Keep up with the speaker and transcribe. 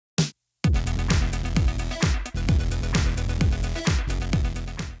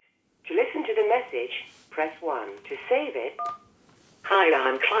message, press 1 to save it. Hi,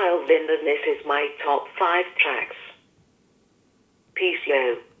 I'm Lynd and this is my top 5 tracks. Peace,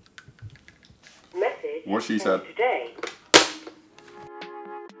 yo. Message. What she said. Today.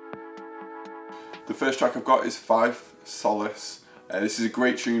 The first track I've got is 5 Solace. This is a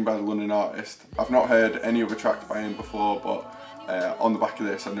great tune by the London artist. I've not heard any other tracks by him before, but on the back of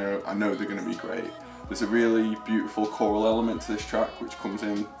this I know they're going to be great. There's a really beautiful choral element to this track which comes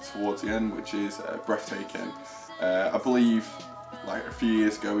in towards the end, which is breathtaking. I believe like a few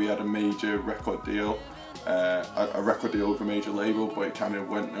years ago he had a major record deal, a record deal with a major label, but it kind of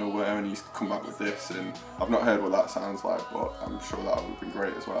went nowhere, and he's come back with this, and I've not heard what that sounds like, but I'm sure that would have been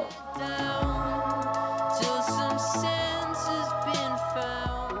great as well.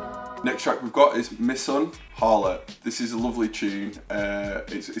 Next track we've got is My Son, Harlot. This is a lovely tune.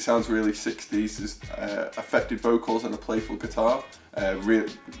 It sounds really 60s. There's affected vocals and a playful guitar. I really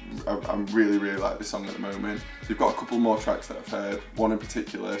like this song at the moment. They've got a couple more tracks that I've heard. One in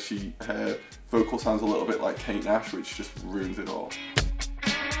particular, her vocal sounds a little bit like Kate Nash, which just ruins it all.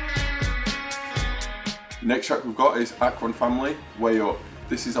 Next track we've got is Akron Family, Way Up.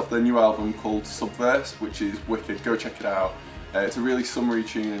 This is off their new album called Subverse, which is wicked. Go check it out. It's a really summery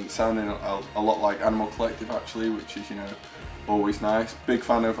tune and it's sounding a lot like Animal Collective actually, which is, you know, always nice. Big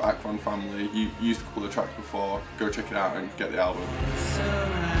fan of Akron Family. You used a couple of tracks before. Go check it out and get the album.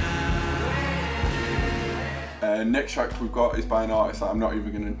 Next track we've got is by an artist that I'm not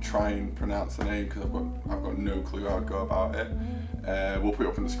even going to try and pronounce the name because I've got no clue how I'd go about it. We'll put it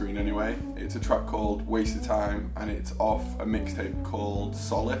up on the screen anyway. It's a track called Wasted Time and it's off a mixtape called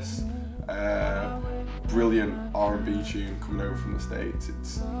Solace. Brilliant R&B tune coming over from the States.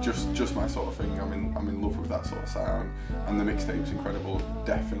 It's just my sort of thing. I'm in love with that sort of sound, and the mixtape's incredible.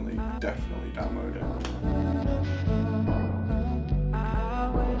 Definitely download it.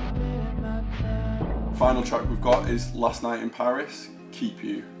 Final track we've got is Last Night in Paris, Keep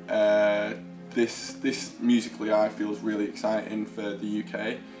You. This musically I feel is really exciting for the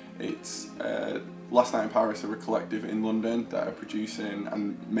UK. It's Last Night in Paris are a collective in London that are producing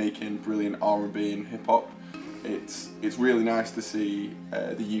and making brilliant R&B and hip hop. It's really nice to see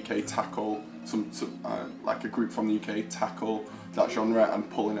the UK tackle like a group from the UK tackle that genre and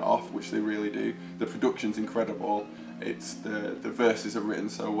pulling it off, which they really do. The production's incredible. It's the verses are written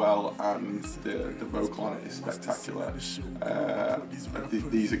so well and the vocal on it is spectacular. These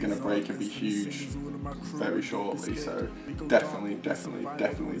are going to break and be huge very shortly, so definitely get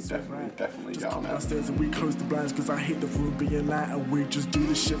on it. We close the blinds because I hate the room being light and we just do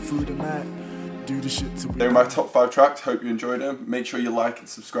the shit through the night. They're my top 5 tracks. Hope you enjoyed them. Make sure you like and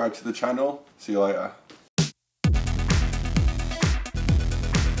subscribe to the channel. See you later.